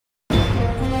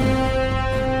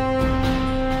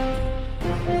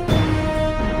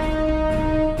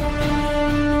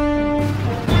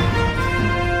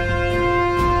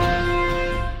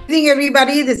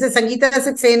everybody. This is Sangeeta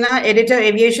Saxena, editor,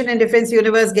 Aviation and Defense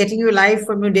Universe, getting you live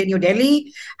from New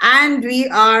Delhi. And we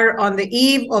are on the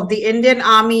eve of the Indian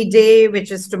Army Day,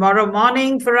 which is tomorrow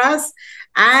morning for us.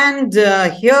 And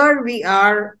here we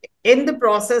are in the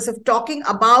process of talking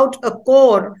about a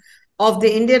core of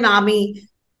the Indian Army,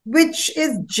 which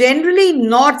is generally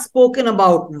not spoken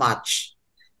about much,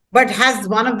 but has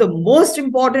one of the most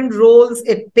important roles.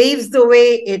 It paves the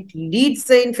way, it leads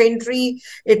the infantry.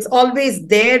 It's always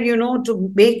there,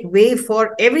 to make way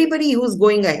for everybody who's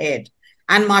going ahead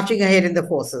and marching ahead in the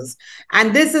forces.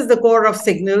 And this is the Corps of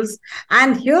Signals.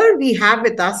 And here we have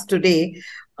with us today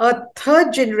a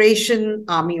third generation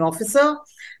Army officer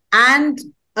and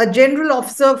a general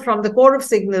officer from the Corps of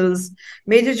Signals,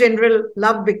 Major General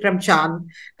Lav Bikram Chand,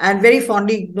 and very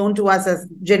fondly known to us as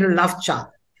General Lav Chand.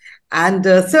 And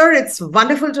sir, it's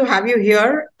wonderful to have you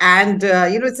here. And,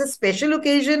 it's a special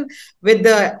occasion with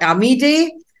the Army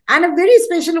Day, and a very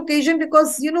special occasion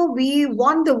because, we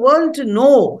want the world to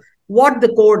know what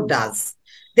the Corps does.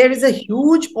 There is a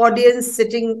huge audience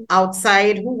sitting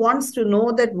outside who wants to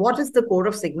know that what is the Corps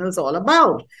of Signals all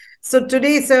about. So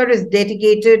today, sir, is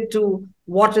dedicated to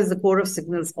what is the Corps of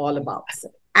Signals all about, sir,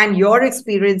 and your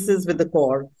experiences with the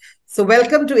Corps. So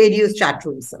welcome to ADU's chat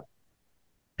room, sir.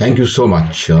 Thank you so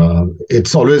much.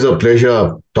 It's always a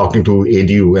pleasure talking to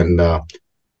ADU,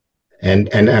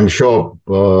 and I'm sure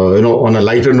on a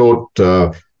lighter note,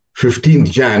 15th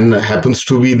Jan happens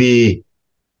to be the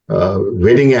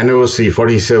wedding anniversary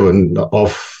 47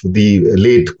 of the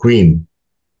late Queen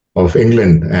of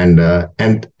England,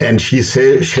 and she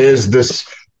shares this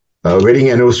wedding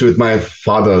anniversary with my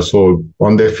father. So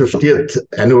on their 50th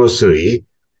anniversary,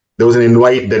 there was an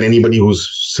invite that anybody who's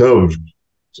served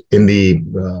in the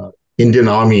Indian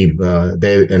Army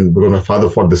there, and because my father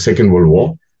fought the Second World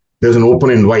War, there's an open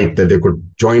invite that they could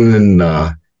join in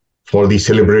for the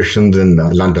celebrations in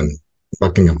London,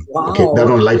 Buckingham. Wow. Okay, that's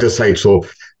on the lighter side. So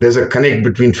there's a connect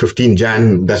between 15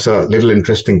 Jan. That's a little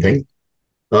interesting thing.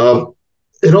 You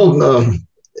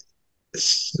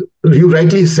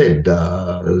rightly said,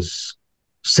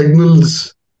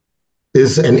 signals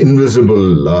is an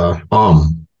invisible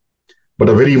arm, but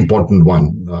a very important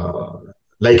one.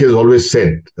 Like is always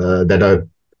said, that a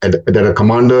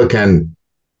commander can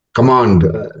command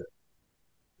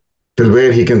till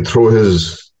where he can throw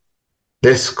his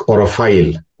desk or a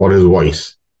file or his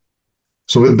voice.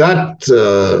 So with that,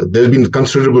 there's been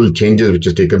considerable changes which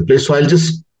have taken place. So I'll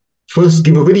just first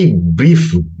give a very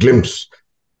brief glimpse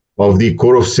of the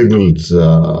Corps of Signals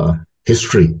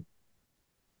history.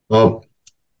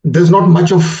 There's not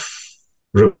much of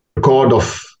record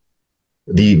of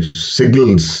the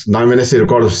signals. Now, when I say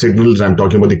record of signals, I'm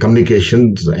talking about the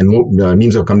communications and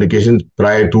means of communications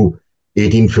prior to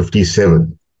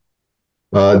 1857.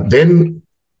 Then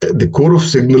the Corps of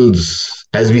Signals,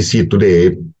 as we see it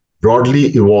today, broadly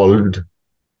evolved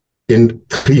in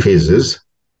three phases.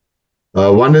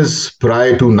 One is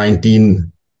prior to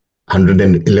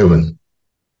 1911,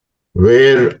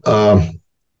 where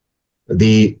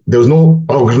there was no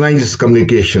organized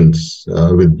communications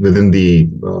within the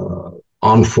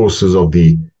armed forces of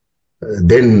the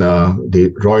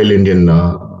Royal Indian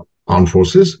Armed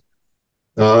Forces.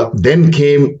 Then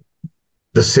came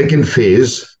the second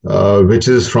phase, which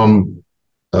is from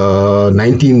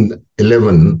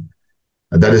 1911.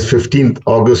 That is 15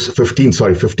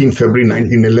 February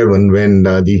 1911, when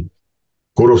the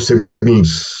Corps of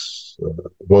Signals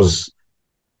was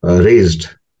raised,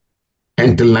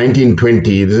 until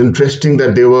 1920. It is interesting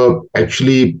that they were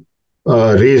actually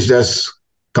raised as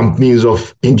companies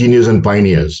of engineers and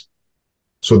pioneers.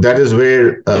 So that is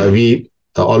where we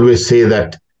always say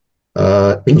that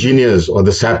engineers or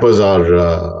the sappers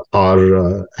are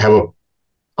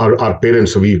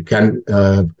parents, so we can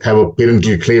have a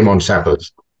parental claim on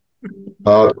sappers.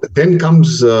 Then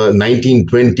comes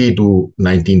 1920 to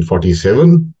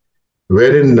 1947,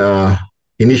 wherein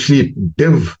initially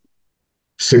div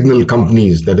signal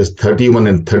companies, that is 31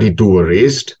 and 32, were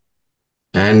raised.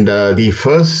 And the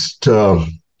first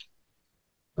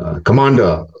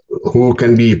commander who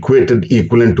can be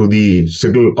equivalent to the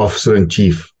signal officer in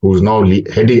chief, who's now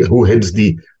who heads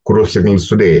the Corps of Signals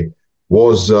today,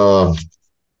 was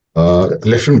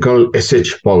Lieutenant Colonel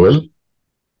S.H. Powell.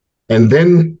 And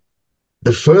then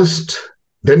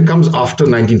then comes after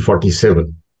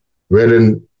 1947,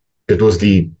 wherein it was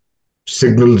the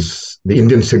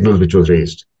Indian signals which was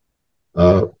raised.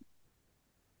 Therein,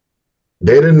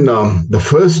 the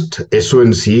first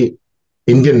SONC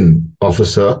Indian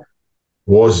officer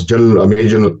was Major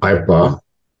General Ayappa,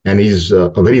 and he's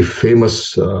a very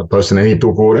famous person, and he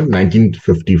took over in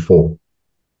 1954.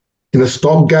 in a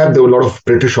stopgap, there were a lot of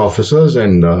British officers,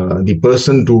 and the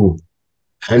person to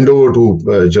hand over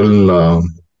to General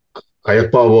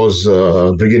Ayappa was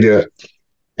Brigadier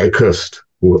Eckhurst,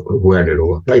 who handed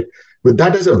over. Right. With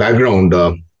that as a background,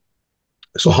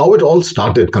 so how it all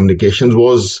started, communications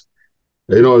was,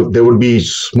 there would be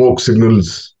smoke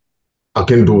signals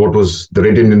akin to what was the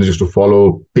Red Indians used to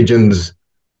follow, pigeons.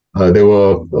 There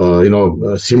were,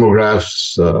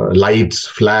 seismographs, lights,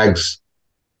 flags,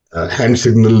 hand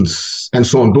signals, and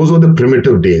so on. Those were the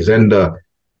primitive days. And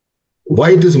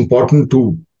why it is important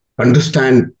to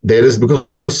understand there is because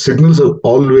signals are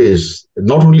always,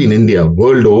 not only in India,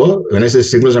 world over. When I say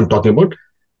signals, I'm talking about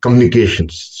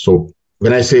communications. So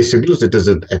when I say signals, it is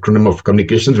an acronym of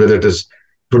communications, whether it is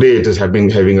today, it is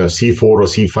having a C4 or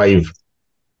C5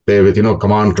 there with,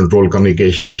 command control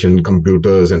communication,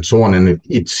 computers, and so on. And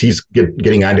it C's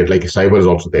getting added, like cyber is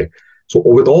also there. So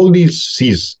with all these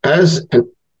C's,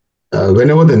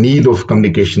 whenever the need of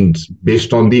communications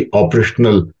based on the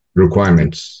operational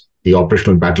requirements, the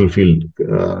operational battlefield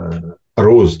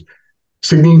arose,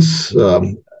 signals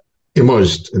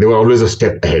emerged. They were always a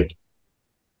step ahead.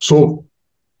 So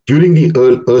during the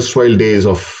erstwhile days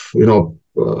of,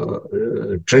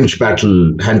 trench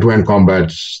battle, hand-to-hand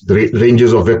combats, the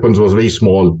ranges of weapons was very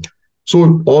small.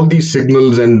 So all these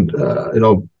signals and,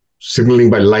 signaling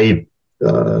by light,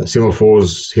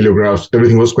 semaphores, heliographs,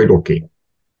 everything was quite okay.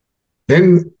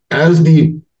 Then as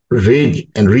the rage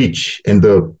and reach and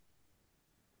the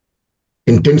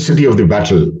intensity of the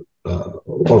battle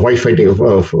of war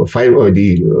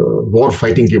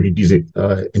fighting capabilities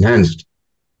enhanced,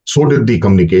 so did the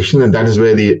communication, and that is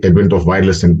where the advent of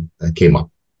wireless came up.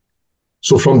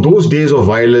 So from those days of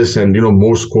wireless and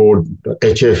Morse code,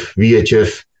 HF,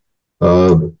 VHF,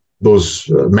 those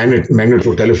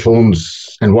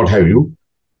magnetotelephones and what have you,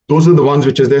 those are the ones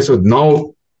which is there. So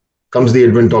now comes the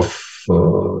advent of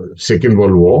Second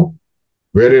World War,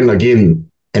 wherein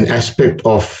again an aspect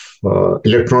of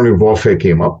electronic warfare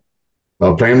came up,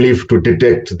 primarily to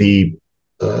detect the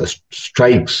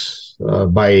strikes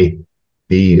by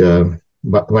the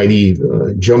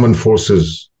German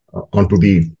forces onto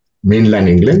the mainland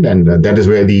England, and that is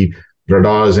where the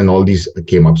radars and all these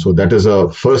came up. So that is a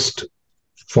first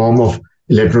form of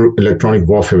electronic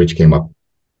warfare which came up.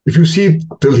 If you see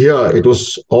till here, it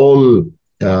was all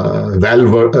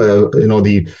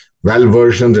the valve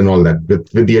versions and all that.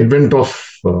 With the advent of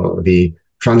the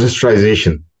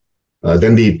transistorization,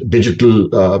 then the digital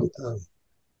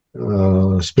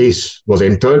space was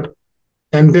entered.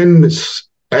 And then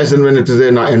as and when it is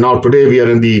there now, and now today we are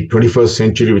in the 21st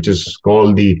century, which is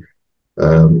called the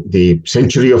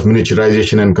century of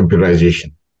miniaturization and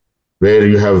computerization, where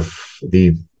you have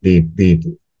the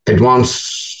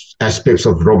advanced aspects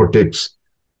of robotics,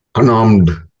 unarmed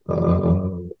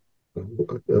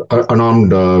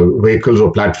vehicles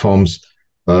or platforms,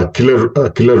 killer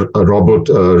robots,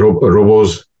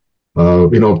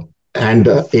 and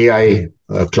AI,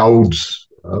 clouds,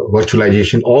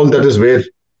 virtualization. All that is where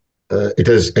it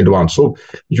has advanced. So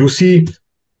you see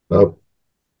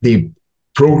the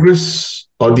progress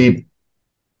or the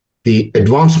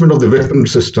advancement of the weapon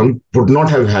system would not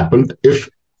have happened if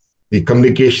the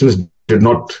communications did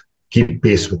not keep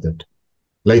pace with it.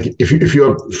 Like if you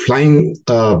are flying,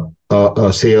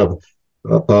 say a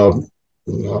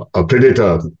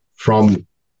predator from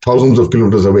thousands of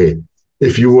kilometers away,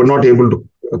 if you were not able to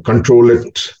control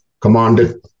it, command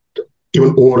it,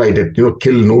 even override it,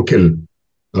 kill, no kill,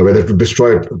 whether to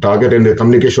destroy a target, and the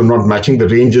communication not matching, the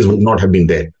ranges would not have been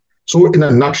there. So in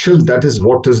a nutshell, that is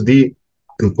what is the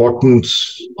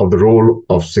importance of the role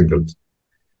of signals.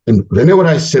 And whenever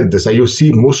I said this, you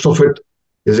see most of it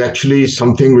is actually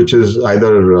something which is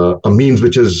either a means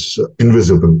which is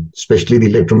invisible, especially the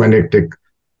electromagnetic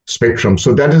spectrum.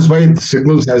 So that is why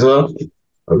signals has a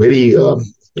very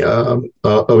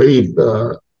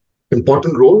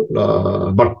important role,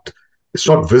 but it's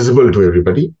not visible to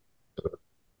everybody.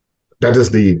 That is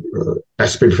the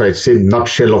aspect, if I say,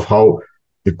 nutshell of how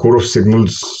the core of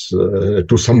signals,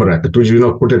 to summarize,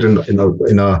 to put it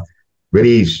in a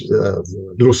very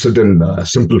lucid and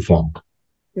simple form.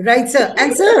 Right, sir.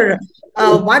 And sir,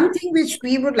 one thing which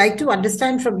we would like to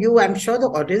understand from you, I'm sure the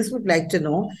audience would like to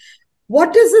know,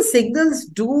 what does the signals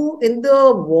do in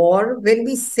the war when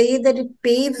we say that it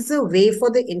paves the way for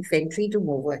the infantry to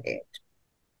move ahead?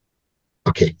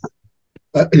 Okay.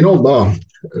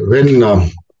 When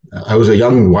I was a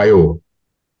young YO,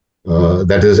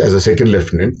 that is as a second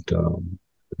lieutenant,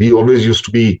 we always used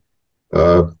to be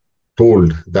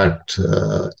told that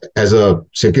as a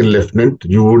second lieutenant,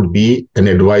 you would be an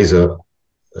advisor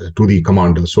to the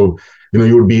commander. So,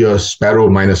 you would be a sparrow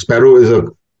minor. Sparrow is a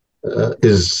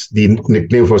is the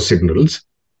nickname for signals,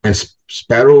 and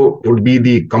Sparrow would be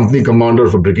the company commander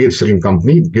of a brigade signal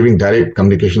company, giving direct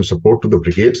communication support to the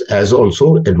brigades, as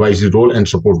also advisory role and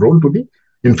support role to the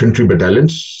infantry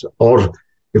battalions, or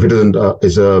if it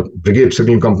is a brigade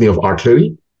signal company of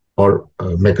artillery or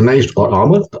mechanized or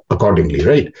armor, accordingly,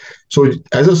 right? So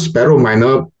as a Sparrow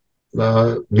miner,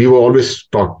 we were always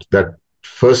taught that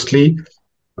firstly,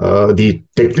 the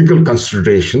technical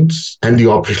considerations and the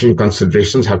operational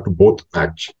considerations have to both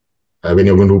match when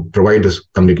you're going to provide this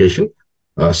communication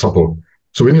support.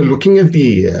 So when you're looking at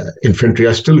the infantry,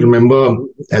 I still remember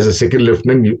as a second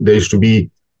lieutenant, there used to be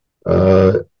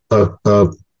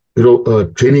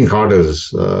training cadres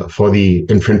for the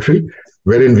infantry,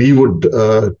 wherein we would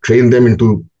train them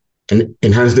into and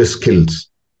enhance their skills.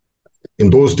 In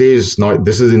those days, now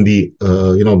this is in the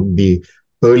the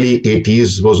early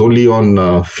 80s, was only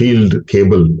on field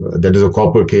cable, that is a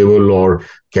copper cable or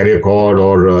carrier cord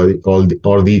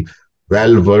or the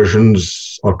valve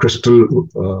versions or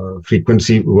crystal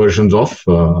frequency versions of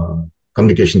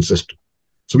communication system.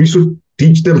 So we should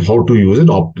teach them how to use it,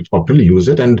 optimally use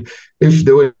it, and if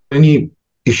there were any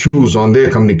issues on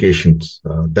their communications,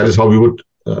 that is how we would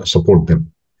support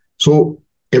them. So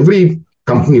every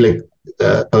company, like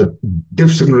a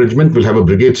div signal regiment, will have a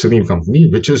brigade signal company,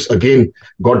 which is again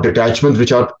got detachments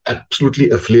which are absolutely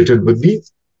affiliated with the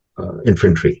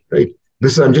infantry, right?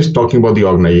 This I'm just talking about the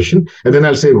organization, and then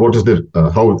I'll say what is the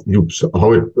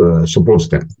how it supports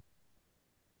them.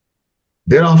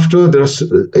 Thereafter,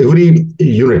 every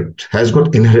unit has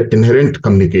got inherent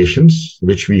communications,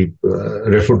 which we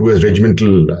refer to as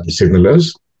regimental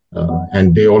signalers,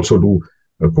 and they also do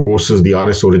courses, the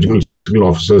RSO, Regional Signal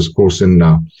Officers course in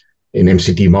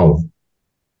MCT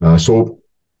MAU. So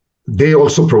they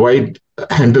also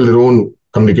handle their own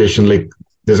communication. Like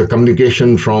there's a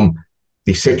communication from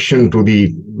the section to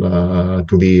the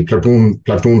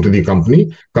platoon to the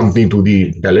company to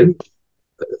the battalion.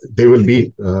 They will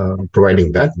be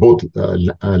providing that, both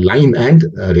line and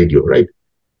radio, right?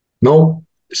 Now,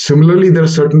 similarly, there are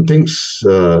certain things.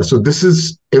 So this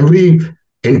is, every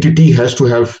entity has to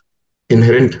have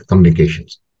inherent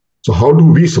communications. So how do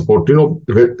we support?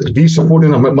 We support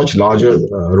in a much larger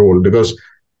role, because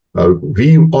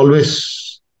we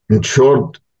always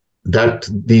ensured that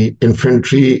the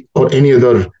infantry or any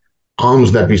other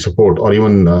arms that we support, or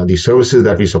even the services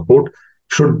that we support,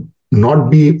 should not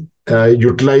be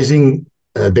utilizing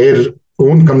their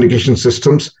own communication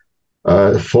systems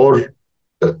for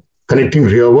connecting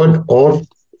rearward or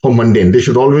for mundane. They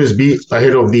should always be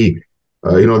ahead of their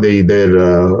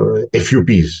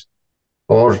FUPs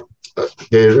or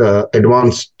their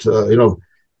advanced,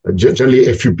 generally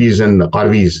FUPs and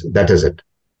RVs. That is it.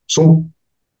 So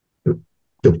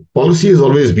the policy has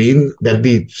always been that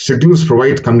the signals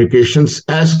provide communications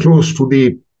as close to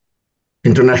the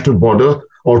international border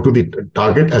or to the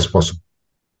target as possible,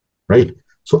 right?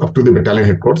 So up to the battalion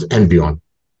headquarters and beyond.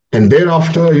 And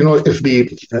thereafter, if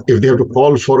they have to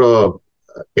call for a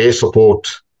air support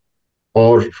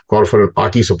or call for an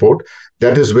RT support,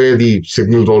 that is where the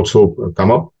signals also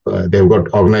come up. They've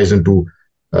got organized into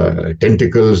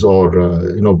tentacles or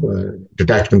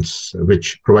detachments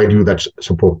which provide you that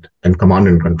support and command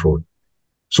and control.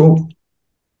 So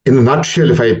in a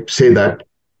nutshell, if I say that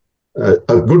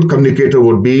a good communicator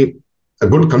would be, a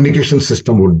good communication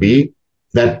system would be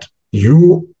that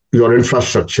your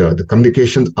infrastructure, the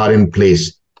communications are in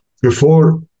place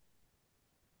before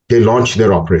they launch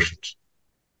their operations.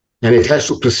 And it has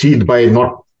to proceed by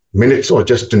not minutes or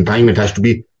just in time, it has to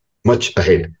be much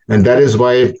ahead. And that is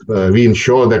why we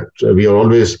ensure that we are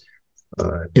always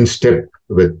in step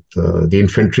with the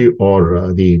infantry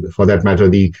or for that matter,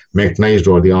 the mechanized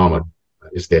or the armored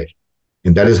is there.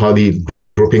 And that is how the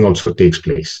grouping also takes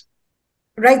place.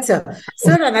 Right, sir.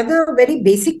 Sir, another very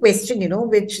basic question,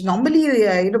 which normally,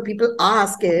 people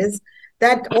ask is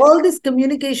that all this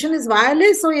communication is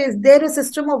wireless, or is there a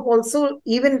system of also,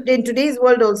 even in today's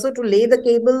world, also to lay the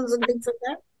cables and things like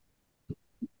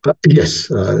that? Yes,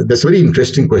 that's a very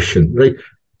interesting question, right?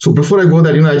 So before I go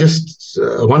there, I just,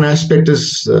 one aspect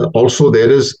is also there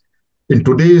is, in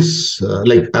today's,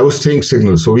 like I was saying,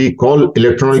 signals. So we call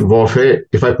electronic warfare,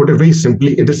 if I put it very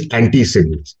simply, it is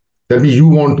anti-signals. That means you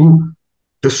want to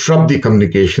disrupt the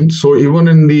communication. So even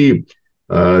in the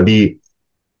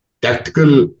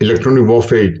tactical electronic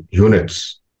warfare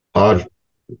units are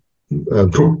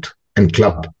grouped and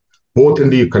clubbed, both in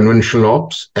the conventional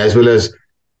ops as well as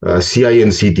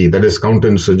CINCT, that is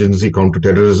counterinsurgency,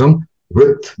 counterterrorism,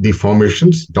 with the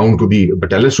formations down to the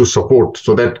battalions to support,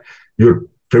 so that you're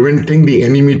preventing the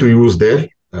enemy to use their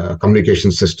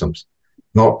communication systems.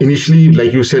 Now, initially,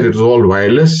 like you said, it was all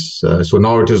wireless. So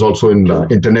now it is also in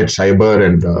internet cyber,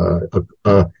 and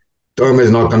a term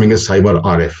is now coming as cyber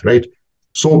RF, right?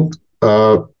 So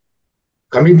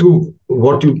coming to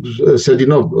what you said,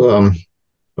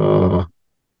 uh,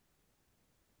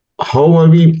 how are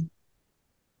we?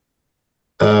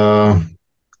 How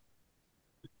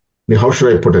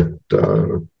should I put it?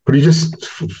 Could you just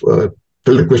tell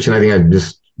the question? I think I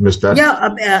just missed that.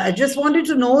 Yeah, I just wanted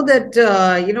to know that,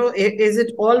 is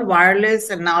it all wireless?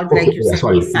 And now, Okay, like you yeah, said,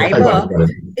 sorry. Yeah, I got cyber, it. Got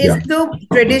it. is Yeah. the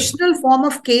traditional form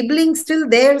of cabling still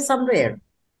there somewhere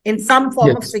in some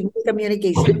form of Yes. signal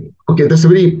communication? Okay. Okay, that's a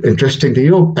very interesting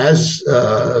thing. As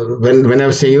when I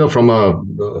was saying, from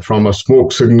a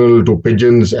smoke signal to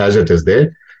pigeons, as it is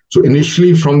there. So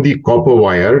initially, from the copper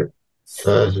wire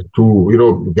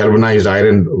to galvanized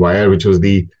iron wire, which was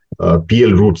the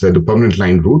PL routes, the permanent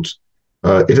line routes,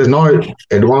 it has now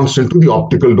advanced into the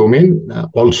optical domain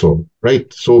also,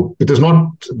 right? So it is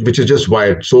not which is just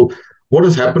wired. So what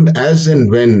has happened as and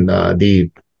when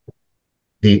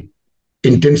the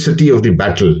intensity of the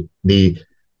battle,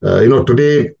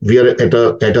 today we are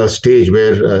at a stage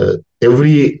where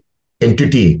every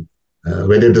entity,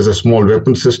 whether it is a small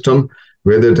weapon system,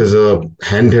 whether it is a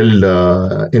handheld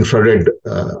infrared,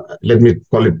 let me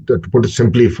call it, to put it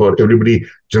simply for everybody,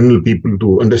 general people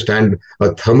to understand,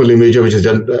 a thermal imager, which is,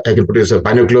 I can put it as a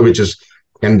binocular, which is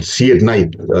can see at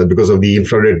night because of the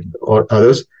infrared or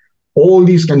others. All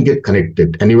these can get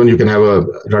connected, and even you can have a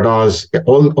radars.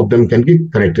 All of them can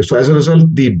get connected. So as a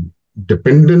result, the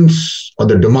dependence or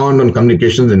the demand on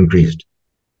communications increased.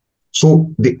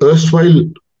 So the erstwhile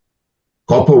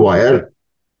copper wire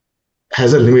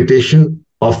has a limitation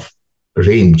of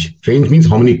range. Range means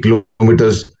how many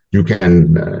kilometers you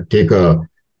can take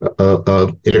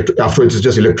after it's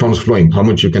just electrons flowing, how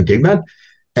much you can take that,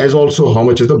 as also how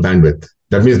much is the bandwidth.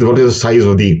 That means what is the size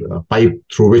of the pipe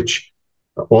through which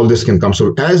all this can come.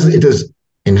 So as it is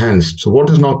enhanced, so what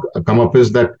has now come up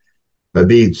is that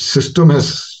the system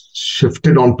has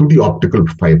shifted onto the optical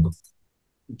fiber.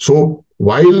 So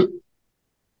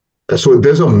so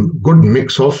there's a good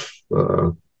mix of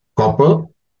copper,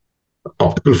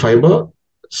 optical fiber,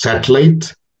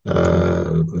 satellite,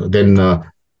 then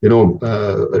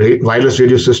wireless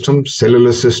radio systems,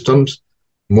 cellular systems,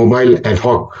 mobile ad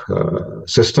hoc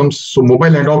systems. So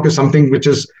mobile ad hoc is something which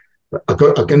is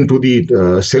akin to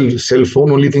the cell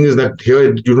phone. Only thing is that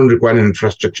here you don't require an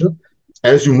infrastructure.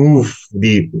 As you move,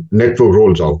 the network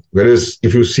rolls out. Whereas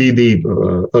if you see the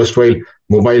erstwhile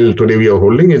mobile today we are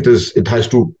holding, it has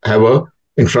to have a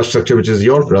infrastructure which is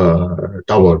your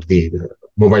tower, the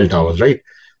mobile towers, right?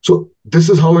 So this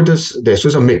is how it is there. So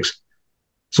it's a mix.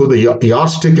 So the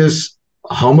yardstick is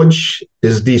how much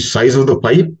is the size of the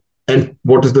pipe and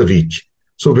what is the reach.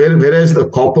 So whereas the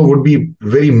copper would be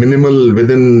very minimal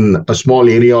within a small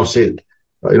area of, say,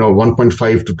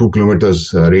 1.5 to 2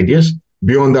 kilometers radius.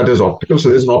 Beyond that is optical. So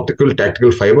there's an optical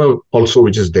tactical fiber also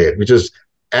which is there, which is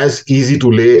as easy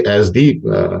to lay as the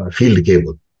field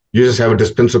cable. You just have a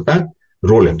dispenser pack,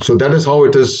 roll it. So that is how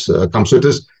it is come. So it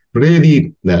is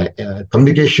today the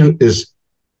communication is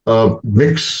a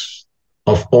mix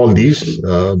of all these,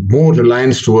 more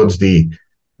reliance towards in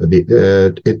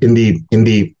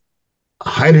the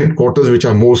higher headquarters, which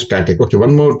are more static. Okay,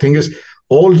 one more thing is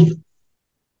all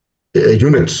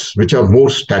units which are more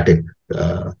static,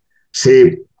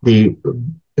 say the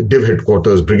div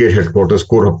headquarters, brigade headquarters,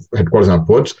 corps headquarters and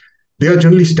upwards, they are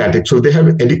generally static. So they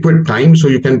have adequate time, so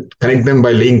you can connect them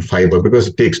by laying fiber because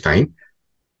it takes time.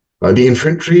 The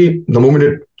infantry, the moment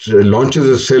it launches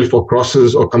itself or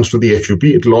crosses or comes to the FUP,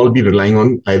 it will all be relying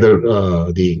on either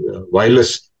the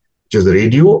wireless, which is the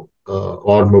radio,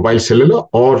 or mobile cellular,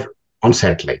 or on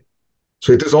satellite.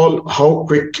 So it is all how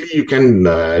quickly you can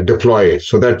deploy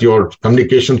so that your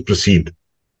communications precede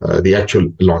the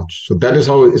actual launch. So that is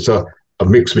how it's a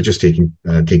mix which is taking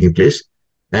place.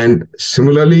 And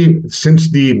similarly, since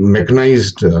the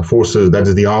mechanized forces, that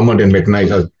is the armored and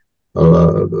mechanized,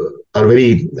 are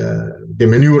very, they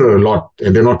maneuver a lot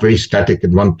and they're not very static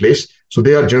in one place. So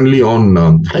they are generally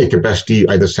on high capacity,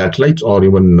 either satellites or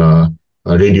even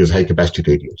radios, high capacity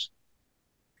radios.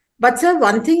 But sir,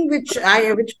 one thing which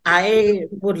I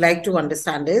would like to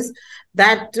understand is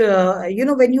that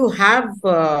when you have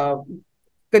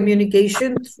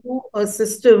communication through a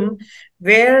system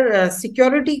where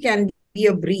security can be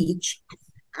a breach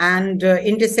and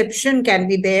interception can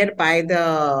be there by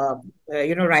the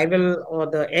rival or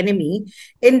the enemy.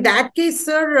 In that case,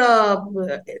 sir,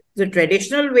 the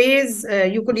traditional ways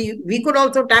we could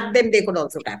also tap them; they could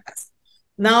also tap us.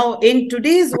 Now, in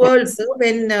today's world, sir,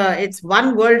 when it's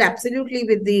one world absolutely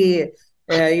with the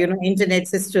internet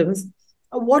systems,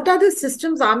 What are the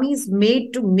systems armies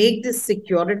made to make this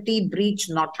security breach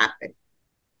not happen?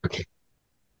 Okay.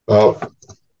 Uh,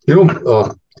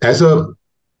 as a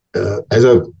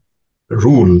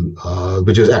rule,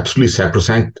 which is absolutely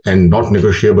sacrosanct and not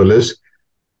negotiable, is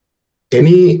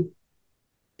it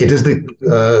is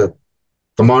the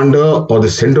commander or the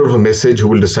sender of a message who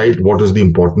will decide what is the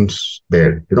importance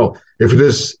there. If it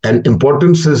is, and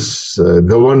importance is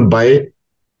governed by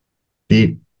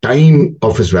the time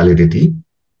of its validity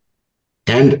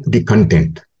and the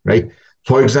content, right?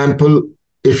 For example,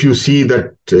 if you see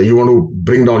that you want to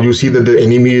bring down, you see that the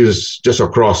enemy is just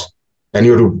across and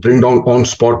you have to bring down on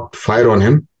spot fire on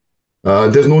him,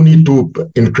 there's no need to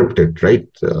encrypt it, right?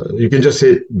 You can just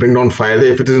say, bring down fire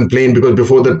there if it is in plain, because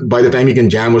before that, by the time you can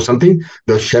jam or something,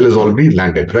 the shell is already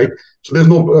landed, right? So there's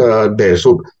no there.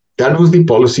 So that was the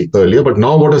policy earlier. But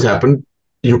now what has happened,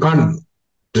 you can't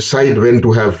decide when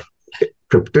to have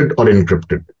crypted or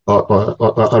encrypted,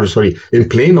 or sorry, in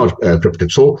plain or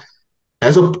crypted. So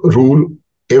as a rule,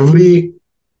 every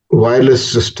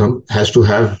wireless system has to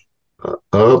have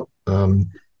a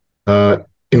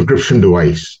encryption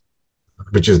device,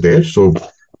 which is there. So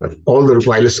all the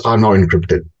wireless are now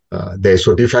encrypted there.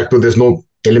 So de facto, there's no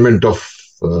element of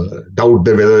doubt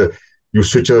there whether you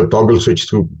switch a toggle switch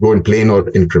to go in plain or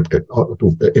encrypted or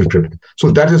to encrypt.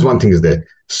 So that is one thing is there.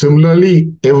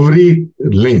 Similarly, every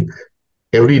link,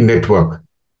 every network,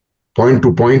 point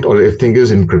to point or everything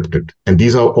is encrypted. And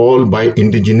these are all by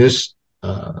indigenously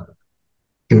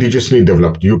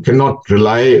developed. You cannot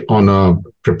rely on a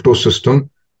crypto system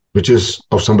which is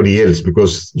of somebody else,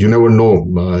 because you never know.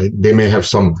 They may have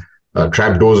some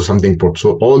trapdoors or something put.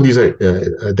 So all these are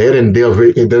there, and they're a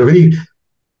very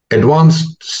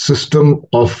advanced system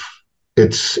of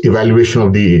its evaluation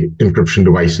of the encryption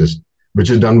devices, which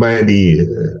is done by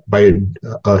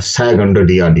a SAG under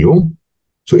DRDO.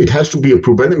 So it has to be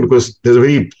approved by them, because there's a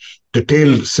very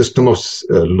detailed system of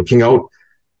looking out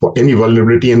for any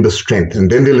vulnerability and the strength.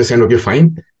 And then they'll say, okay,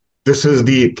 fine, this is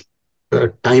the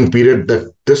time period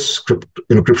that this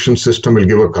encryption system will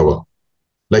give a cover.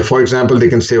 Like, for example, they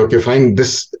can say, okay, fine,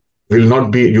 this will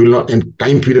not be, you will not, and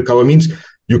time period cover means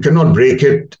you cannot break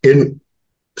it in,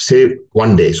 say,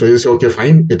 1 day. So you say, okay,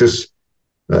 fine, it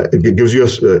gives you an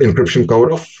encryption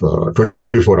cover of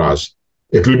 24 hours.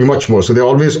 It will be much more. So they're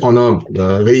always on a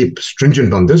very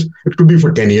stringent on this. It could be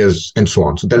for 10 years and so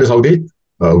on. So that is how they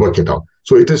work it out.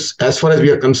 So it is, as far as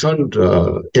we are concerned,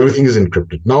 everything is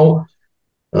encrypted. Now,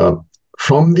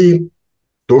 from the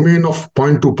domain of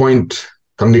point-to-point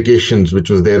communications, which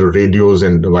was there, radios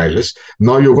and wireless,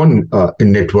 now you're gone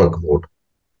in network mode.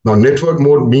 Now, network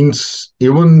mode means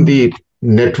even the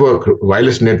network,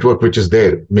 wireless network, which is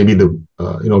there, maybe the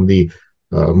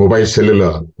mobile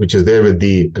cellular, which is there with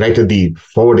the right at the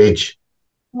forward edge,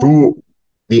 to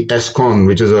the ESCON,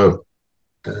 which is a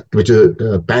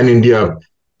pan-India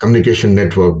communication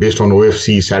network based on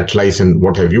OFC, satellites, and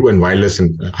what have you, and wireless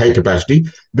and high capacity.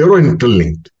 They're all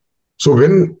interlinked. So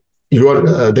when you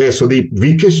are there, so the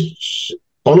weakest,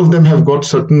 all of them have got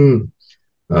certain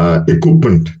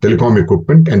equipment, telecom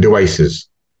equipment and devices,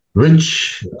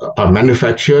 which are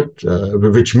manufactured,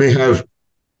 which may have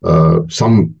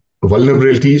some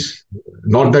vulnerabilities,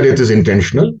 not that it is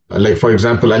intentional. Like, for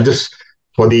example, I'll just,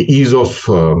 for the ease of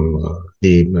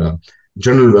the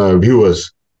general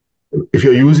viewers, if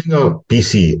you're using a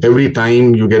PC, every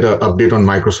time you get an update on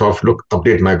Microsoft, look,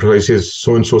 update Microsoft, it says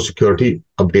so-and-so security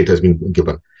update has been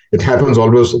given. It happens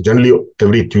always, generally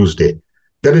every Tuesday.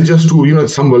 That is just to,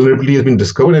 some vulnerability has been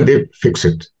discovered and they fix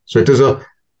it. So it is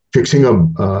fixing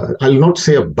I'll not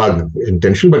say a bug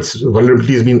intention, but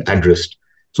vulnerability has been addressed.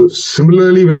 So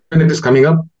similarly, when it is coming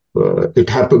up, it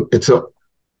happens. It's a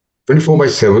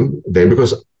 24/7 there,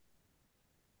 because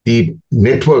the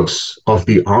networks of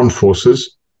the armed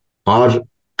forces are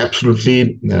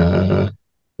absolutely,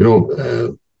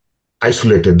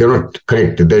 isolated. They're not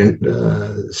connected. They're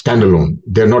standalone.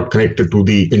 They're not connected to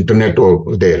the internet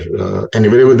or there.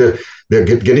 And wherever they're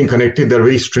getting connected, there are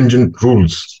very stringent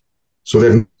rules, so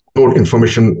that no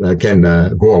information can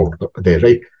go out there,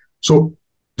 right? So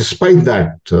despite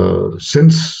that,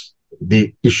 since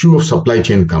the issue of supply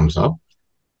chain comes up,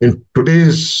 in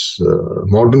today's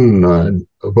modern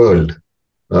world,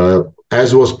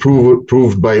 as was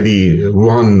proved by the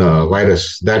Wuhan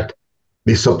virus, that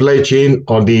the supply chain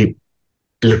or the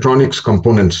electronics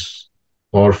components,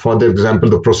 or for the example,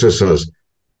 the processors,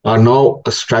 are now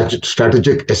a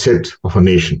strategic asset of a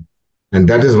nation. And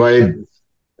that is why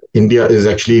India is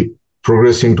actually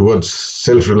progressing towards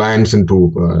self-reliance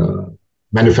into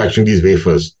manufacturing these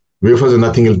wafers. Wafers are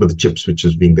nothing else but the chips which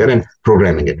is being there and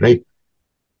programming it, right?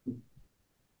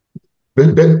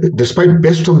 well, despite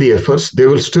best of the efforts, there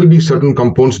will still be certain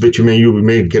components which you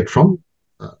may get from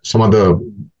some other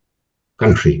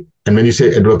country. And when you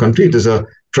say Edward country, it is a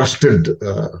trusted,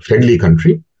 friendly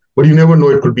country. But you never know,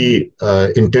 it could be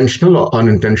intentional or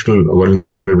unintentional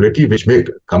vulnerability which may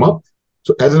come up.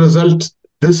 So as a result,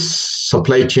 this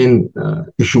supply chain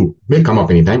issue may come up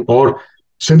anytime. Or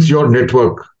since your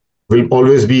network will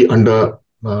always be under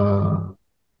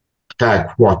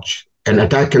attack watch, an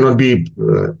attack cannot be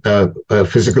a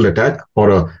physical attack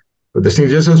or this thing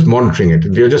is just monitoring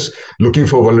it. They're just looking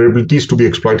for vulnerabilities to be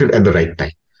exploited at the right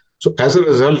time. So as a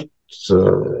result,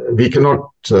 we cannot,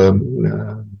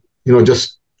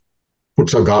 just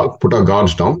put our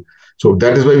guards down. So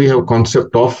that is why we have a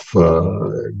concept of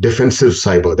defensive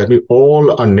cyber. That means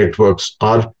all our networks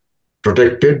are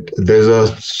protected. There's a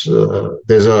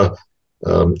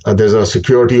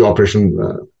security operation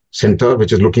center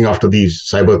which is looking after these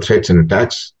cyber threats and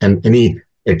attacks, and any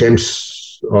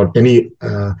attempts or any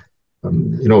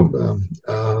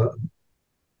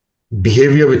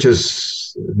behavior which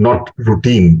is not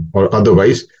routine or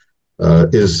otherwise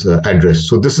is addressed.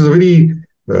 So this is a very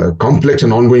complex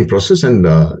and ongoing process, and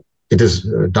it is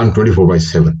done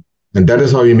 24/7. And that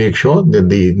is how we make sure that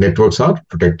the networks are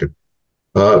protected.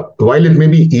 While it may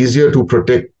be easier to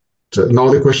protect, now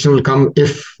the question will come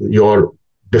if your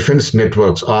defense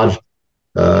networks are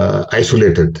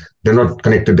isolated, they're not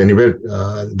connected anywhere,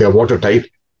 they're watertight,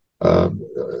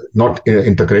 not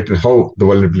interconnected, how the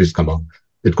vulnerabilities come out.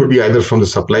 It could be either from the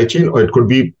supply chain, or it could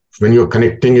be when you're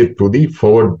connecting it to the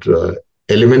forward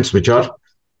elements which are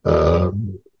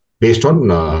based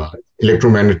on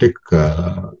electromagnetic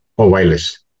or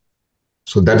wireless.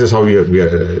 So that is how we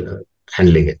are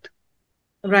handling it.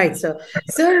 Right, sir.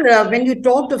 Sir, when you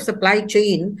talked of supply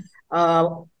chain,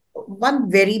 one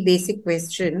very basic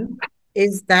question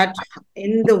is that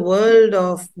in the world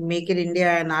of Make in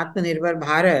India and Atmanirbhar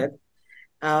Bharat,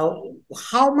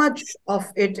 how much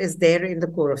of it is there in the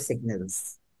core of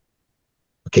signals?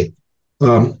 Okay.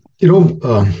 One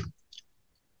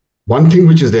thing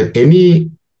which is that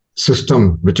any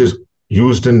system which is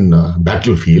used in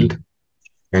battlefield,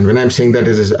 and when I'm saying that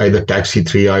it is either Taxi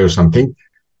 3I or something,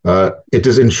 it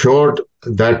is ensured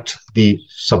that the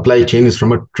supply chain is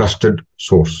from a trusted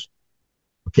source.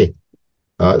 Okay.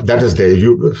 That is there.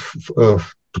 To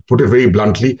put it very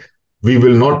bluntly, we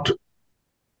will not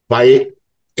buy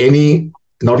any,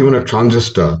 not even a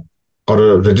transistor or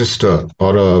a register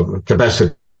or a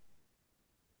capacitor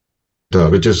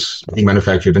which is being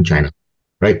manufactured in China,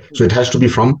 right? So it has to be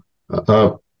from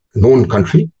a known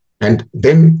country, and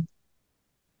then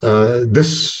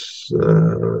this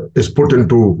is put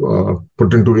into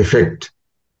effect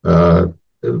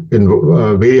in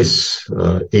various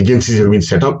agencies have been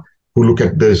set up who look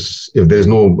at this if there's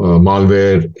no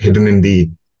malware hidden in the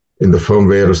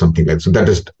firmware or something like that. So that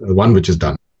is one which is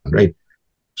done, right?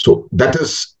 So that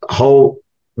is how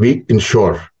we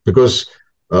ensure, because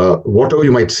whatever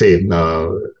you might say,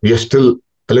 we are still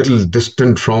a little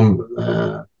distant from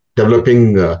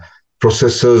developing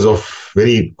processors of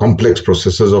very complex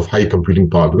processors of high computing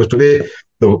power, because today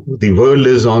the world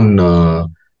is on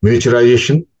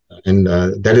miniaturization, and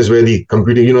that is where the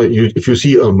computing, if you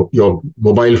see your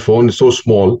mobile phone is so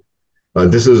small,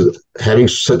 this is having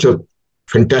such a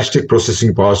fantastic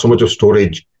processing power, so much of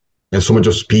storage and so much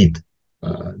of speed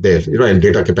there, and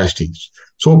data capacities.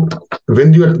 So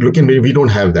when you are looking, we don't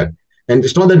have that, and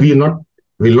it's not that we'll not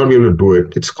be able to do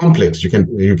it. It's complex.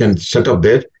 You can set up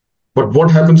there, but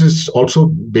what happens is also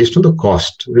based on the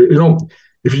cost.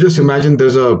 If you just imagine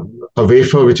there's a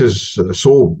wafer which is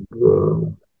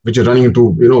which is running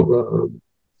into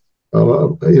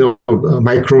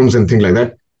microns and things like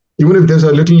that. Even if there's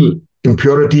a little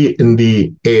impurity in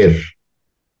the air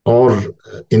or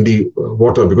in the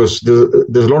water, because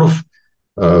there's a lot of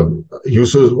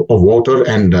uses of water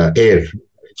and air.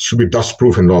 It should be dust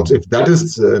proof and all. If that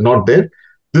is not there,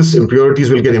 these impurities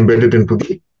will get embedded into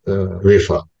the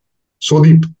wafer. So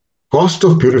the cost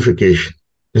of purification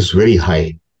is very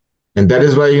high. And that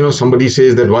is why, somebody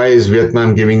says that why is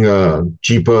Vietnam giving a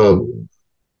cheaper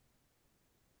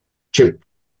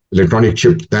electronic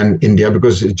chip than India?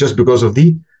 Because it's just because of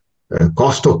the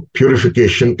cost of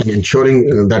purification and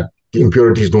ensuring that the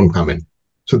impurities don't come in.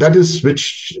 So that is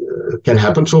which can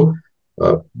happen. So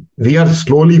we are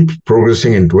slowly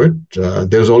progressing into it.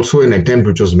 There's also an attempt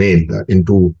which was made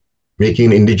into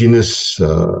making an indigenous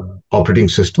operating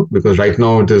system, because right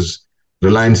now it is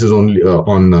reliance is only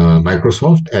on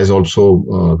Microsoft, as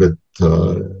also with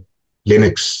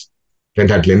Linux, Red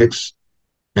Hat Linux.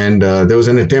 And there was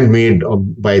an attempt made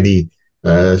by the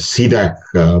CDAC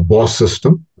BOSS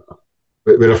system,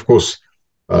 where of course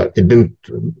it didn't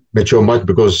mature much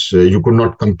because you could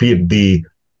not complete the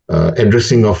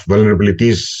addressing of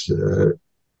vulnerabilities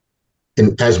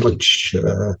in as much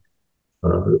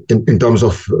in terms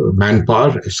of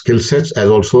manpower, skill sets, as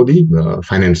also the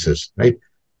finances, right?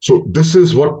 So this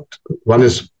is what one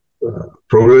is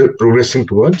progressing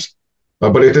towards,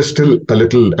 but it is still a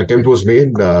little attempt was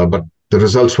made, but the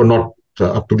results were not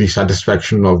up to the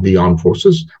satisfaction of the armed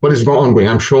forces. But it's ongoing.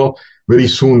 I'm sure very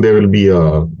soon there will be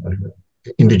a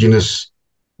indigenous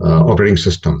operating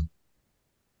system.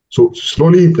 So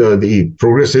slowly the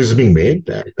progress is being made.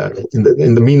 In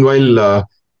the meanwhile,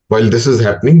 while this is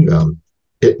happening,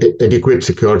 adequate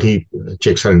security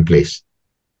checks are in place.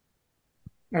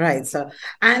 Right, sir.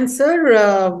 And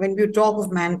sir, when you talk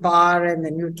of manpower and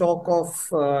then you talk of,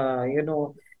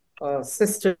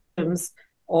 systems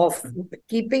of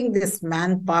keeping this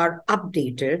manpower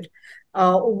updated,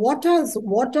 what are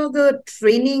the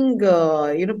training,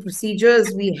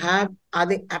 procedures we have? Are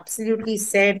they absolutely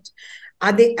set?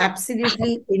 Are they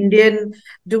absolutely Indian?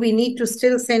 Do we need to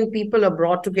still send people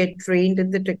abroad to get trained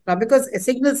in the technology? Because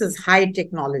signals is high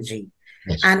technology.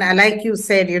 Yes. And like you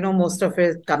said, most of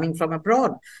it coming from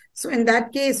abroad. So in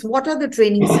that case, what are the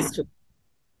training systems?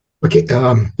 Okay,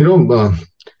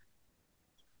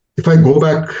 if I go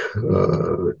back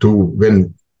to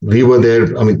when we were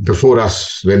there, I mean, before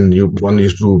us, when one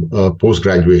used to do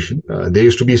post-graduation, there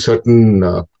used to be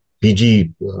certain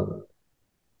PG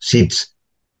seats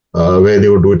where they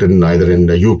would do it either in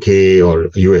the UK or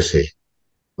USA.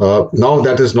 Now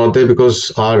that is not there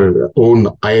because our own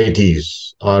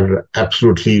IITs are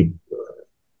absolutely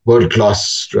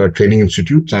world-class training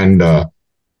institutes, and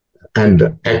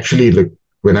actually, like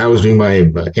when I was doing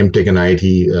my MTech in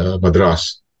IIT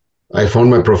Madras, I found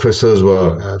my professors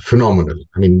were phenomenal.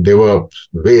 I mean, they were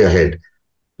way ahead.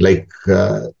 Like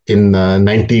in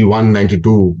 91,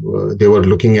 92, they were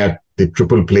looking at the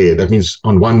triple play. That means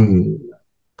on one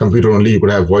computer only, you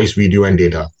could have voice, video, and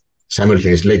data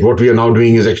simultaneously. Like what we are now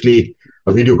doing is actually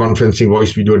a video conferencing,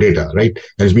 voice, video, data, right?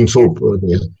 And it's been so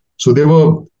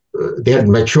they had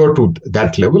matured to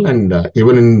that level, and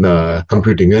even in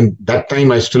computing. And that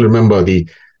time, I still remember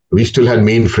we still had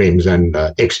mainframes and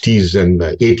XTs and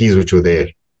ATs which were there.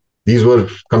 These were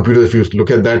computers. If you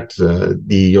look at that,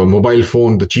 your mobile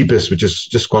phone, the cheapest, which is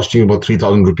just costing about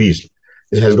 3,000 rupees,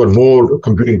 it has got more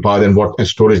computing power and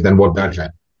storage than what that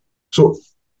had. So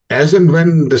as and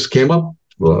when this came up,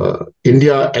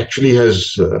 India actually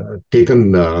has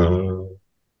taken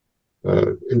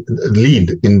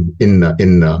lead in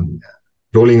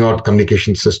rolling out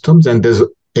communication systems, and there's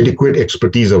adequate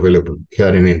expertise available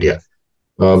here in India.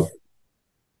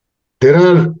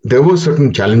 There were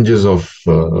certain challenges of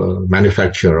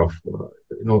manufacture of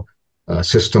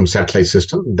satellite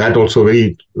system. That also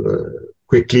very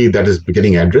quickly that is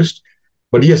getting addressed.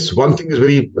 But yes, one thing is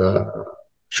very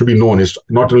should be known is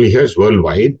not only here, it's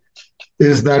worldwide,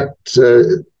 is that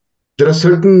there are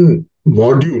certain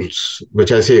modules,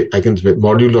 which I say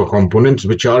modules or components,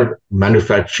 which are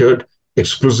manufactured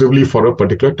exclusively for a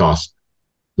particular task.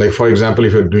 Like for example,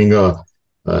 if you're doing a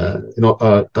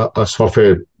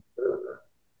software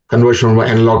conversion from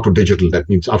analog to digital, that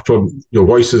means after your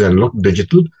voice is analog to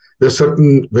digital, there are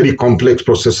certain very complex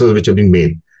processes which have been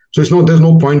made. So there's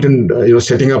no point in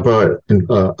setting up a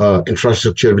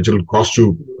infrastructure which will cost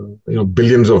you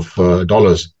billions of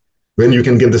dollars when you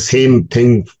can get the same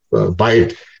thing, buy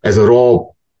it as a raw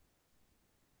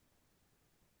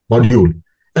module,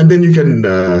 and then you can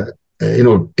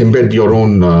embed your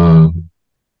own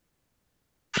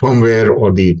firmware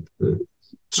or the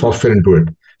software into it.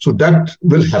 So that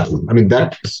will happen. I mean,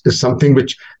 that is something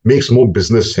which makes more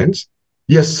business sense.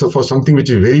 Yes, so for something which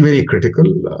is very, very critical,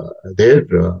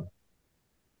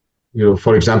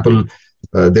 for example,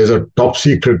 there's a top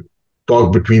secret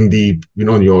talk between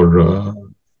your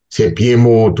say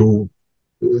PMO to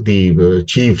the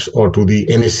chiefs or to the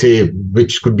NSA,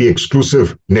 which could be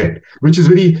exclusive net, which is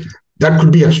that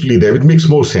could be actually there. It makes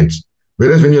more sense.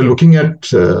 Whereas when you're looking at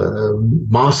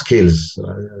mass scales,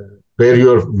 where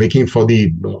you're making for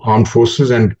the armed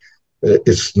forces and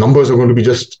its numbers are going to be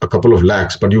just a couple of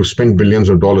lakhs, but you spend billions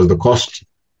of dollars, the cost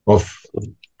of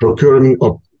procuring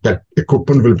of that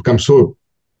equipment will become so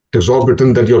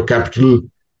exorbitant that your capital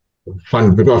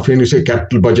fund, because when you say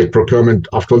capital budget procurement,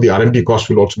 after all, the R&D cost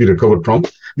will also be recovered from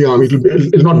the army.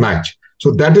 It will not match. So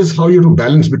that is how you have to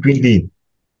balance between the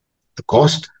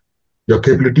cost, your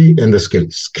capability, and the skill.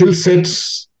 Skill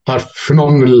sets are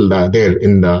phenomenal there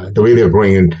in the way they are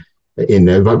growing.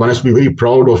 One has to be very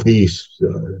proud of the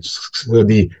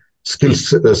skill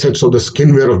sets of the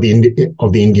skinware of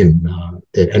the Indian,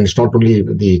 and it's not only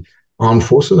the armed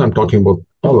forces. I'm talking about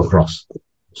all across.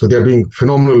 So they are doing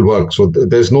phenomenal work. So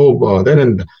there's no then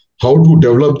and how to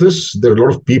develop this. There are a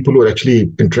lot of people who are actually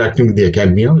interacting with the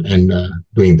academia and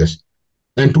doing this,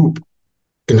 and to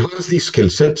enhance these skill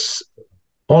sets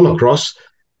all across.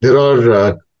 There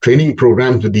are training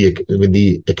programs with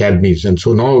the academies, and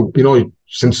so now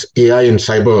since AI and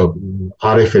cyber,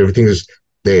 RF, everything is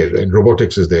there, and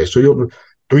robotics is there. So you're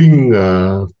doing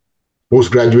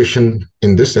post graduation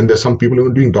in this, and there's some people who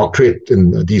are doing doctorate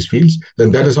in these fields.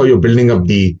 Then that is how you're building up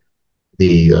the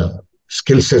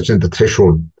skill sets and the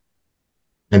threshold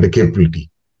and the capability.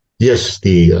 Yes,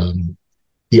 the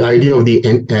idea of the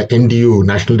NDU,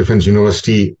 National Defense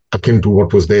University, akin to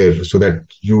what was there, so that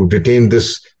you retain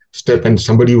this step, and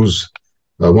somebody who's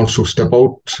wants to step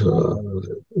out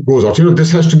goes out.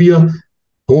 This has to be a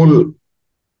whole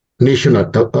nation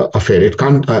affair. It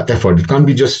can't effort. It can't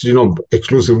be just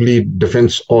exclusively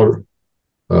defense or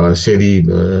say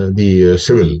the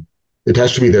civil. It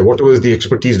has to be there. Whatever is the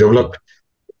expertise developed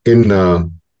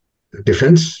in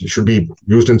defense should be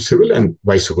used in civil and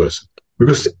vice versa.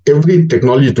 Because every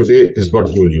technology today is got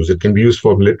dual use. It can be used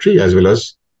for military as well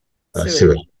as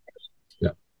civil.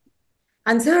 Yeah.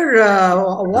 And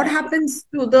sir, what happens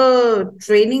to the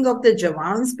training of the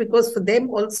Jawans? Because for them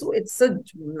also, it's a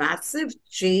massive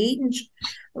change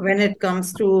when it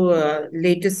comes to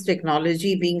latest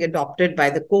technology being adopted by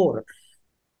the Corps.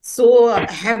 So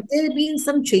have there been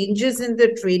some changes in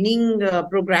the training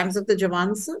programs of the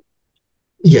Jawans, sir?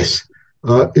 Yes.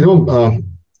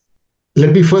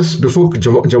 Let me first, before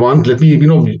Jawan, let me,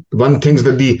 one thing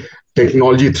that the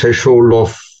technology threshold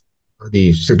of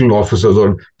the signal officers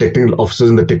or technical officers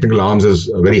in the technical arms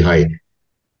is very high.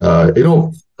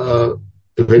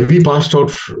 When we passed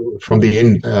out from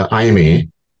the IMA,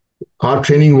 our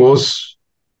training was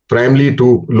primarily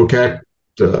to look at,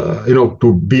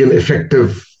 to be an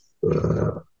effective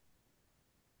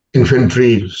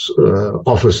infantry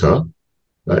officer.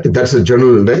 That's a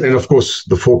general, and of course,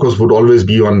 the focus would always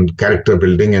be on character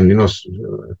building and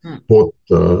both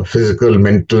physical,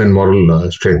 mental, and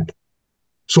moral strength.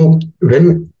 So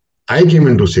when I came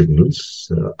into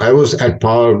signals, I was at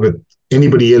par with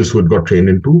anybody else who had got trained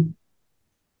in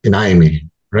IMA,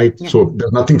 right? Yeah. So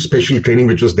there's nothing special training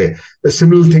which was there. A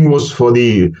similar thing was for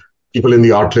the people in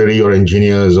the artillery or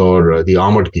engineers or the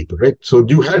armored people, right? So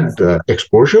you had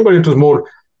exposure, but it was more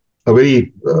a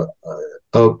very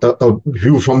a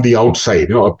view from the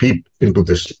outside, a peep into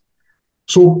this.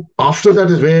 So after that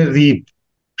is where the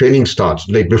training starts.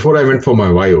 Like before I went for my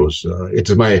VIOs, it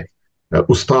is my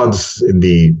ustads in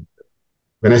the,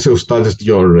 when I say ustads, it's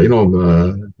your,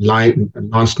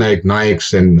 Lance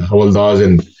Naiks and Havaldars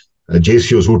and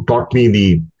JCOs who taught me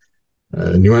the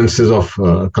nuances of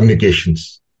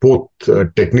communications, both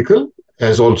technical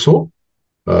as also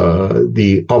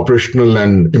the operational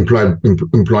and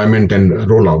employment and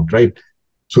rollout, right?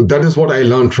 So that is what I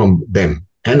learned from them.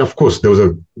 And of course, there was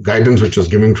a guidance which was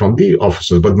given from the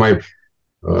officers. But my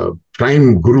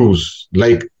prime gurus,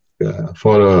 like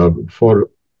for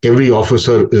every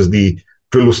officer, is the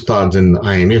drill ustads in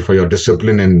IMA for your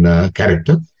discipline and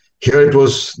character. Here it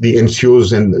was the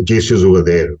NCOs and JCOs over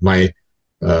there, my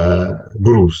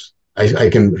gurus. I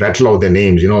can rattle out their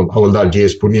names, Havaldar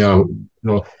JS Punya,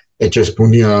 HS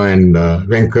Punya and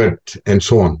Venkat and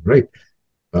so on, right?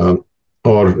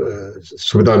 Or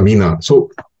Suvidar Meena. So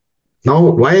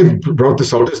now why I brought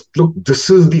this out is, look,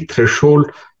 this is the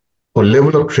threshold or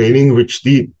level of training which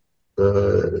the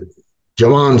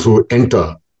Jawans who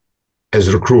enter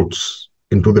as recruits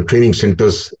into the training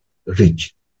centers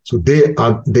reach. So they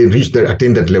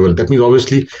attain that level. That means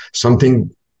obviously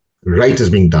something right is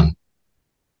being done.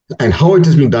 And how it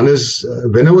is being done is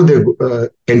whenever they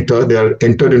enter, they are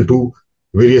entered into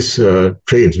various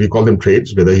trades. We call them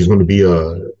trades, whether he's going to be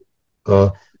a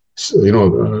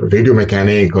radio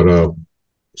mechanic or a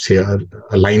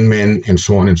lineman and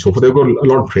so on and so forth. They've got a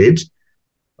lot of trades.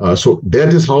 So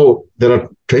that is how there are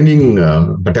training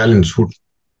battalions who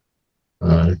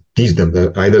teach them,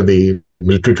 either the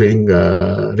military training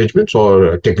regiments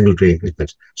or technical training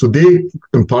regiments. So they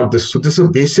impart this. So this is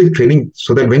a basic training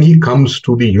so that when he comes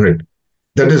to the unit,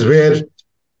 that is where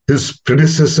his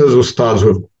predecessors or stars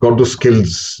who have got those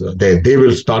skills there, they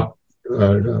will start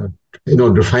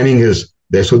refining his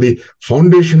there. So the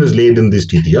foundation is laid in these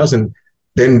TTRs, and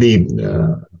then the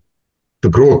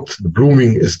growth, the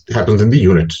blooming happens in the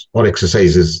units or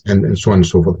exercises and so on and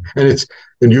so forth. And it's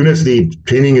in units, the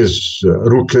training is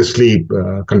ruthlessly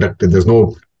conducted. There's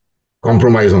no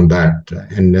compromise on that.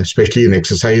 And especially in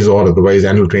exercise or otherwise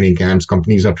annual training camps,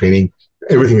 companies are training,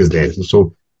 everything is there.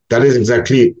 So that is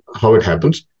exactly how it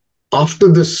happens.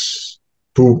 After this,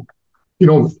 to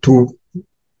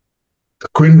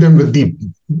acquaint them with the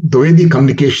way the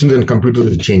communications and computers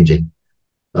is changing.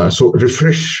 So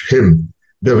refresh him.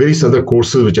 There are various other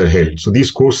courses which are held. So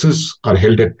these courses are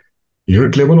held at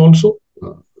unit level also.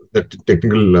 The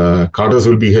technical cadres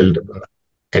will be held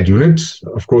at units.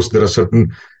 Of course, there are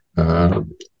certain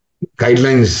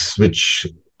guidelines which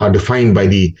are defined by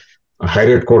the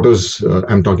higher headquarters.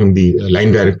 I'm talking the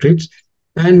line directorates.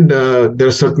 And there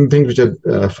are certain things which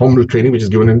are formal training which is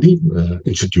given in the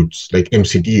institutes, like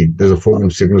MCT. There's a phone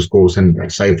and signals course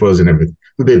and ciphers and everything.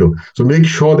 So they do. So make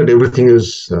sure that everything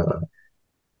is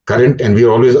current and we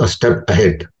are always a step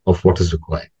ahead of what is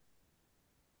required.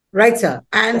 Right, sir.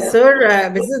 And sir,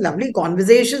 this is a lovely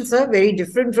conversation, sir. Very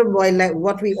different from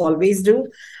what we always do.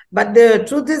 But the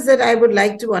truth is that I would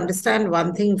like to understand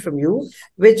one thing from you,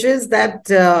 which is that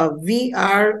we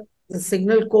are the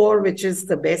signal corps, which is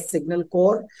the best signal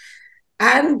corps.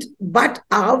 But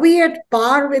are we at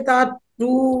par with our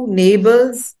two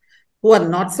neighbors who are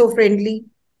not so friendly?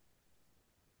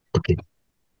 Okay.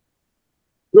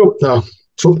 Look,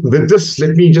 so with this,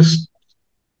 let me just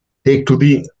take to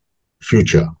the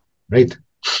future, right?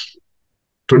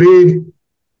 Today,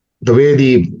 the way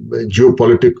the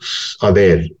geopolitics are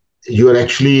there, you are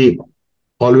actually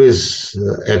always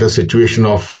at a situation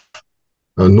of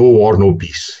no war, no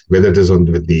peace, whether it is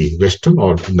with the Western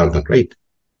or Northern, right?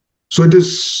 So it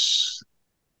is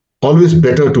always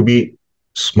better to be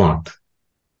smart.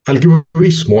 I'll give a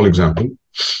very small example.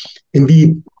 In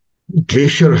the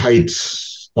glacier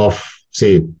heights of,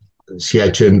 say,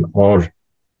 Siachen or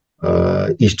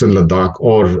Eastern Ladakh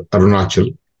or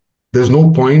Arunachal, there's no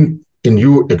point in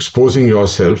you exposing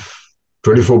yourself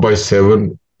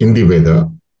 24/7 in the weather.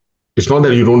 It's not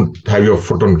that you don't have your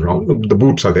foot on ground. The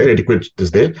boots are there, adequate is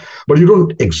there, but you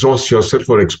don't exhaust yourself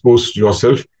or expose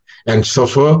yourself and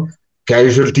suffer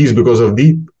casualties because of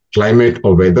the climate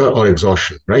or weather or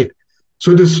exhaustion, right?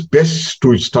 So it is best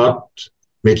to start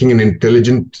making an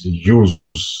intelligent use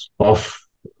of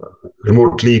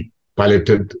remotely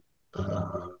piloted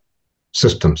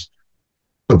systems.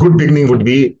 A good beginning would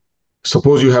be,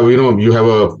 suppose you have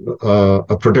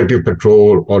a protective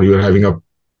patrol, or you're having a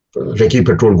recce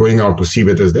patrol going out to see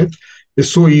whether it's there. It's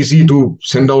so easy to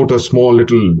send out a small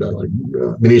little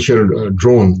miniature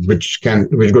drone which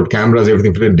got cameras,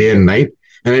 everything for day and night,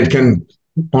 and it can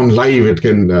on live it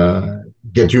can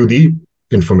get you the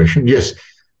information. Yes,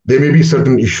 there may be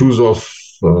certain issues of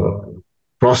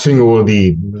crossing over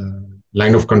the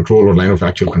line of control or line of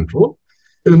actual control.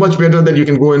 It's much better that you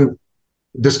can go and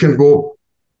this can go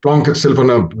plonk itself on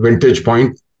a vantage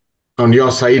point on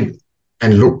your side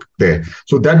and look there.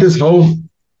 So that is how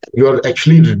you are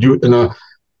actually in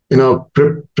a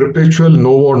perpetual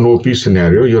no war, no peace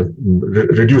scenario. You're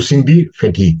reducing the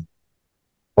fatigue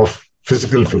of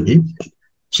physical fatigue,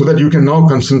 so that you can now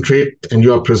concentrate and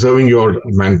you are preserving your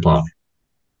manpower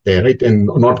there, right? And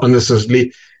not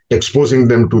unnecessarily exposing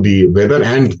them to the weather.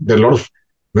 And there are a lot of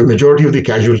the majority of the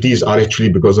casualties are actually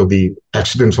because of the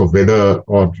accidents of weather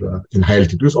or in high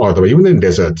altitudes, or even in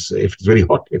deserts. If it's very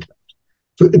hot,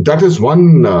 so that is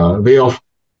one way of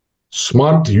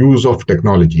smart use of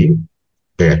technology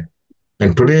there.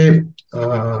 And today,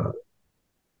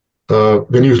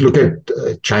 when you look at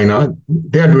China,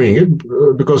 they are doing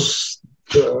it because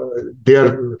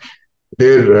their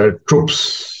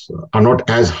troops are not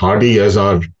as hardy as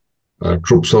our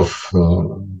troops of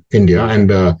India.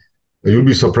 And you'll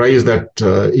be surprised that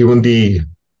even the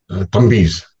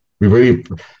Thambis, we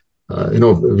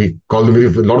call them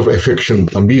with a lot of affection.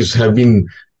 Thambis have been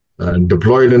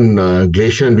deployed in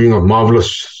glacier and doing a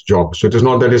marvelous job. So it is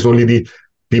not that it's only the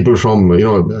people from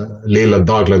Leh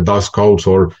Ladakh Scouts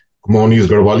or Kumaonis,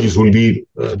 Garhwalis who will be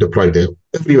deployed there.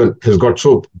 Everyone has got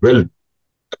so well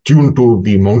tuned to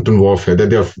the mountain warfare that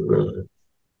they are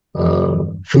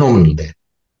phenomenal there.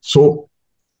 So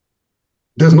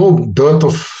there's no dearth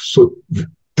of. So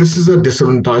this is a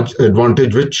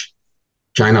advantage which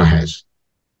China has.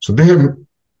 So they have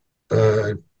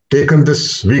taken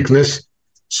this weakness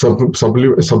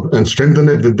and strengthened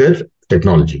it with their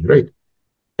technology, right?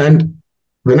 And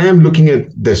when I am looking at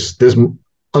this, there's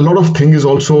a lot of things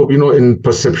also, in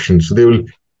perception. So they will,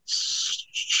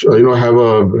 have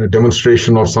a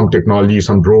demonstration of some technology,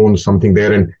 some drones, something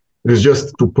there, and it is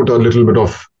just to put a little bit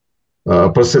of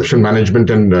perception management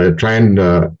and try and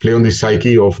play on the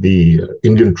psyche of the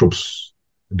Indian troops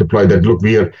deployed. That look,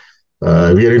 we are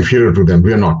inferior to them.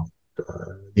 We are not.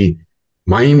 The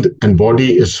mind and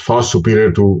body is far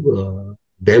superior to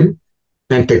them,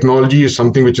 and technology is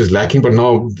something which is lacking. But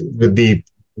now, with the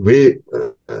way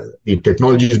the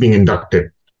technology is being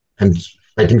inducted and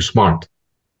fighting smart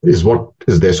is what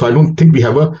is there. So I don't think we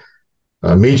have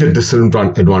a major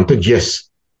disadvantage. Yes,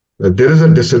 there is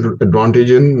a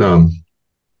disadvantage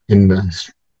in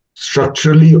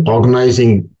structurally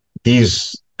organizing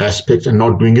these aspects and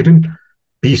not doing it in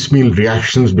piecemeal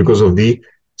reactions because of the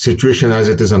situation as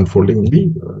it is unfolding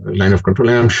in the line of control.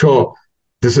 And I'm sure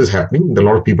this is happening. There are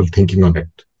a lot of people thinking on it.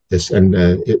 Yes, and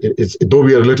it's though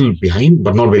we are a little behind,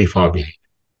 but not very far behind.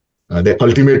 They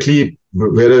ultimately,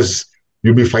 whereas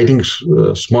you'll be fighting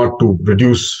smart to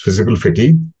reduce physical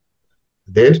fatigue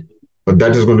there, but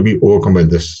that is going to be overcome by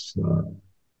this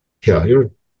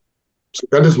here. So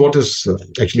that is what is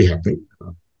actually happening.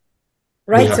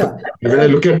 Right, sir. When I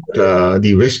look at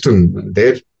the Western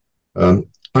there,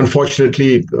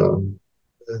 unfortunately,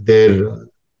 they're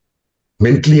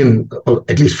mentally and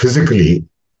at least physically,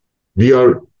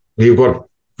 we've got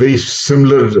very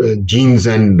similar genes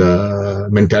and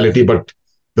mentality, but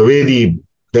the way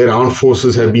their armed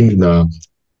forces have been,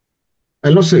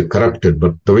 I'll not say corrupted,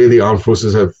 but the way the armed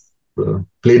forces have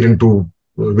played into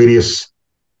various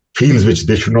fields which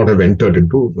they should not have entered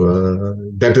into,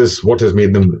 that is what has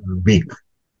made them weak,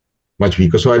 much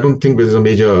weaker. So I don't think there's a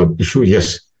major issue.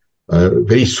 Yes,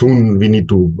 very soon we need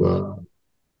to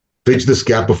bridge this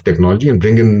gap of technology and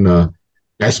bring in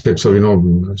aspects of,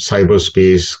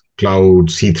 cyberspace, cloud,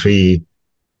 C3,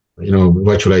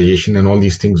 virtualization, and all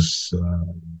these things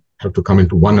have to come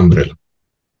into one umbrella.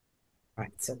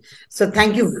 Right. So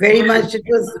thank you very much. It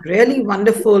was really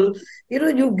wonderful.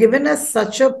 You've given us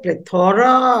such a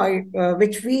plethora,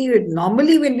 which we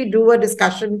normally, when we do a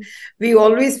discussion, we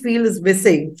always feel is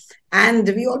missing. And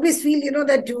we always feel,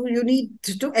 that you need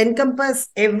to encompass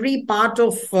every part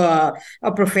of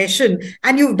a profession.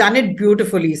 And you've done it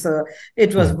beautifully, sir.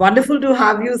 It was wonderful to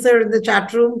have you, sir, in the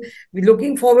chat room. We're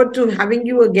looking forward to having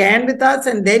you again with us.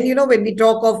 And then, when we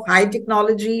talk of high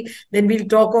technology, then we'll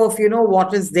talk of,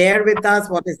 what is there with us,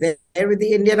 what is there with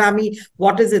the Indian Army,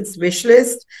 what is its wish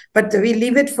list. But we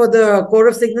leave it for the Corps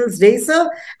of Signals Day, sir.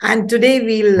 And today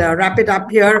we'll wrap it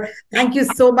up here. Thank you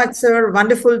so much, sir.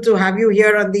 Wonderful to have you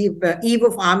here on the eve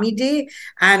of Army Day,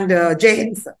 and Jai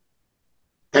Hind, sir.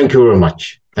 Thank you very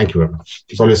much. Thank you very much.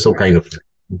 It's always so kind of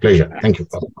you. Pleasure. Thank you.